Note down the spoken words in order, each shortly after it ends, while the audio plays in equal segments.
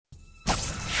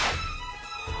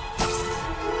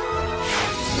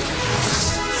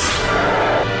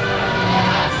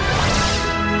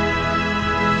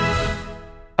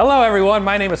Hello everyone,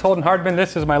 my name is Holden Hardman.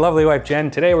 This is my lovely wife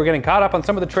Jen. Today we're getting caught up on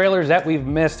some of the trailers that we've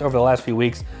missed over the last few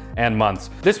weeks and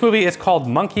months. This movie is called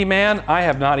Monkey Man. I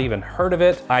have not even heard of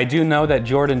it. I do know that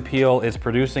Jordan Peele is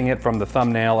producing it from the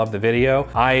thumbnail of the video.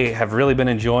 I have really been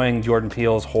enjoying Jordan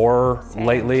Peele's horror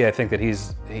lately. I think that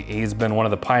he's been one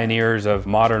of the pioneers of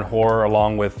modern horror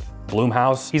along with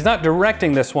Blumhouse. He's not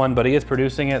directing this one, but he is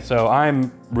producing it, so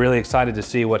I'm really excited to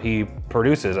see what he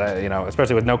produces,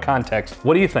 especially with no context.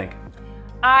 What do you think?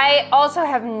 I also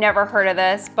have never heard of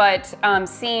this, but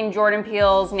seeing Jordan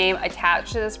Peele's name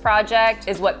attached to this project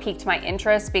is what piqued my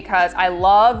interest because I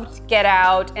loved Get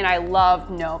Out and I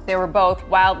loved Nope. They were both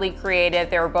wildly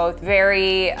creative. They were both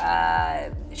very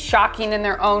shocking in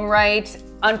their own right,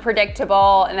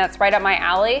 unpredictable, and that's right up my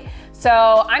alley.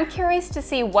 So I'm curious to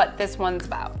see what this one's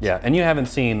about. Yeah, and you haven't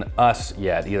seen Us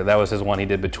yet either. That was his one he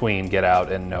did between Get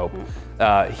Out and Nope.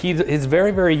 He's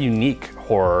very, very unique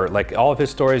horror. Like, all of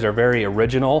his stories are very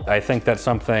original. I think that's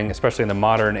something, especially in the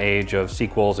modern age of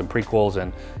sequels and prequels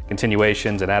and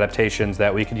continuations and adaptations,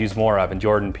 that we could use more of. And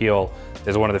Jordan Peele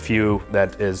is one of the few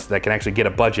that can actually get a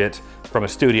budget from a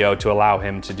studio to allow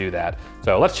him to do that.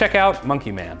 So let's check out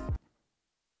Monkey Man.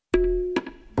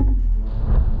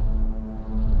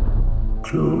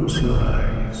 Close your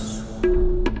eyes,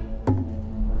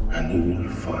 and you will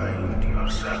find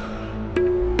yourself.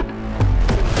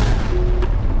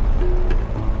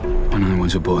 When I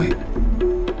was a boy,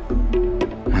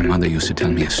 my mother used to tell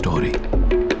me a story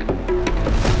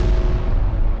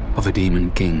of a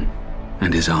demon king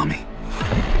and his army.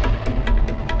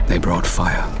 They brought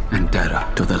fire and terror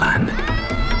to the land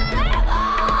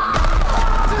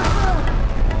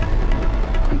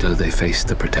until they faced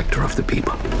the protector of the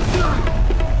people.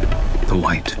 The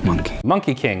white monkey.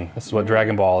 Monkey King. This is what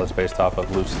Dragon Ball is based off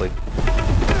of loosely.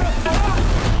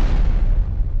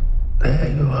 There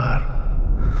you are.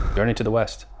 Journey to the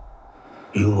West.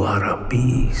 You are a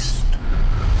beast.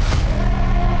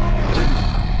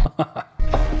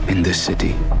 In this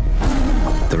city,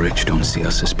 the rich don't see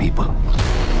us as people.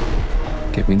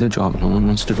 Give me the job no one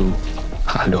wants to do.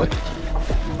 I'll do it.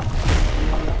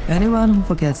 Anyone who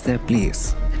forgets their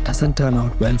place, it doesn't turn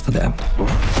out well for them.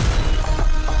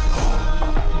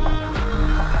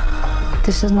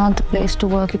 This is not the place to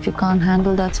work if you can't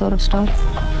handle that sort of stuff.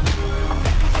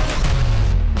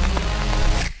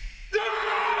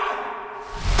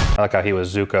 I like how he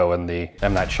was Zuko in the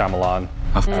M. Night Shyamalan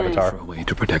Avatar. For a way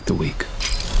to protect the weak.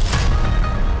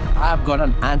 I've got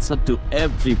an answer to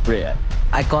every prayer.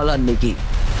 I call her Nikki.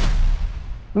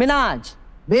 Minaj,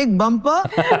 big bumper.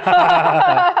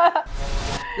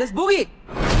 Let's boogie.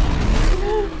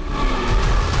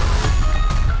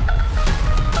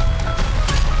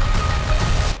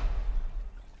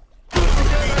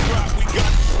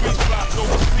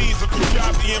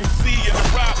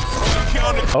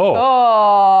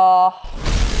 Oh.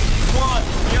 1,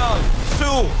 young, 2,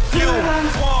 you,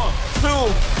 1, 2,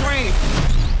 3.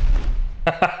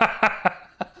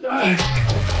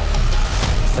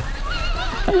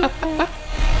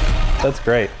 That's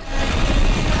great.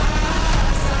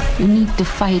 You need to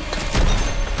fight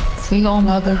for your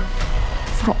mother,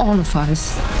 for all of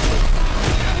us.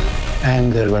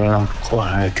 Anger will not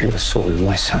quiet your soul,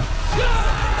 my son.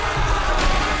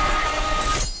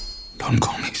 Don't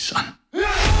call me son.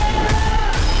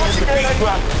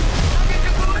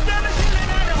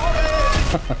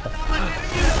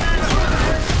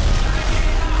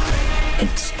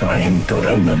 It's time to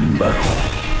remember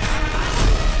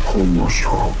who you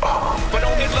are. But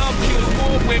only love kills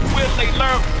more when will they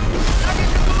learn?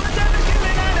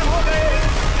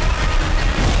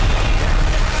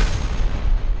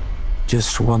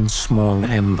 Just one small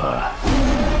ember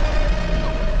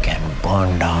can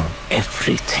burn down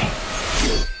everything.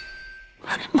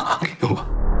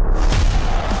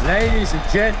 Ladies and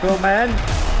gentlemen,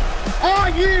 are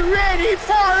you ready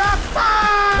for a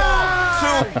fight?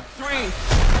 1, 2, 3.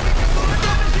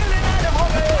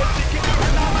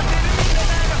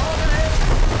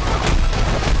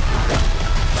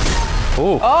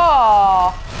 Ooh.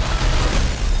 Oh.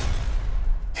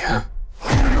 Yeah.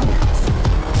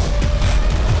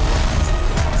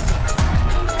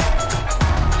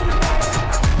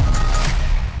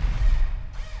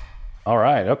 All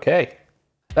right, okay.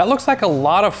 That looks like a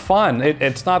lot of fun.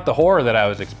 It's not the horror that I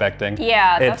was expecting.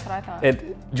 Yeah, that's what I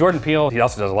thought. Jordan Peele, he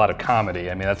also does a lot of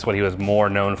comedy. I mean, that's what he was more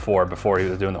known for before he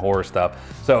was doing the horror stuff.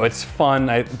 So it's fun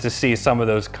to see some of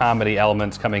those comedy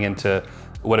elements coming into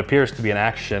what appears to be an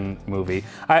action movie.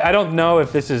 I don't know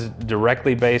if this is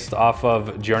directly based off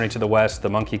of Journey to the West, The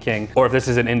Monkey King, or if this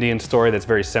is an Indian story that's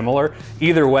very similar.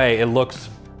 Either way, it looks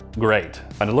great.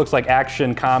 And it looks like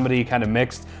action, comedy kind of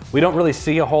mixed. We don't really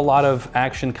see a whole lot of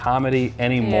action comedy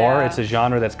anymore. Yeah. It's a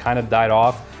genre that's kind of died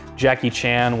off. Jackie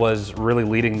Chan was really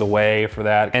leading the way for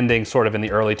that, ending sort of in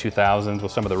the early 2000s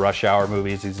with some of the Rush Hour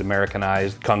movies, these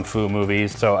Americanized kung fu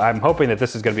movies. So I'm hoping that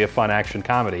this is gonna be a fun action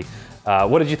comedy.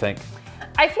 What did you think?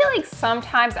 I feel like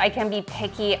sometimes I can be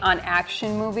picky on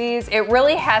action movies. It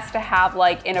really has to have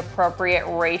like an appropriate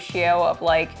ratio of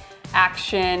like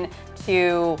action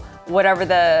to whatever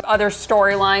the other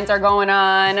storylines are going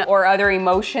on or other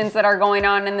emotions that are going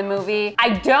on in the movie.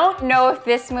 I don't know if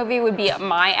this movie would be up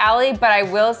my alley, but I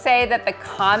will say that the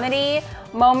comedy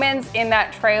moments in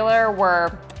that trailer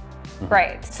were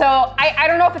great. So I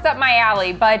don't know if it's up my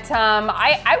alley, but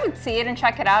I would see it and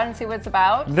check it out and see what it's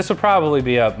about. This would probably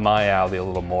be up my alley a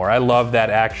little more. I love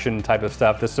that action type of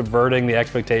stuff. The subverting the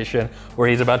expectation where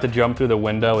he's about to jump through the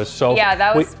window is so... Yeah,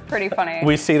 that was pretty funny.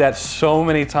 We see that so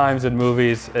many times in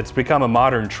movies. It's become a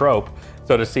modern trope.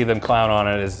 So to see them clown on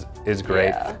it is great.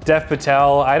 Yeah. Dev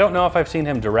Patel, I don't know if I've seen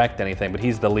him direct anything, but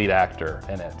he's the lead actor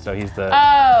in it. So he's the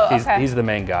he's the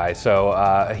main guy.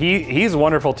 So he's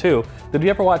wonderful too. Did you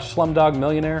ever watch Slumdog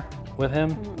Millionaire with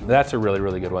him? That's a really,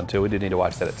 really good one too. We do need to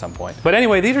watch that at some point. But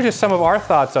anyway, these are just some of our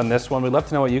thoughts on this one. We'd love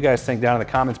to know what you guys think down in the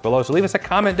comments below. So leave us a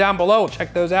comment down below.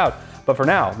 Check those out. But for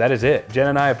now, that is it. Jen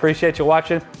and I appreciate you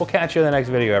watching. We'll catch you in the next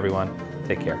video, everyone.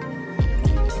 Take care.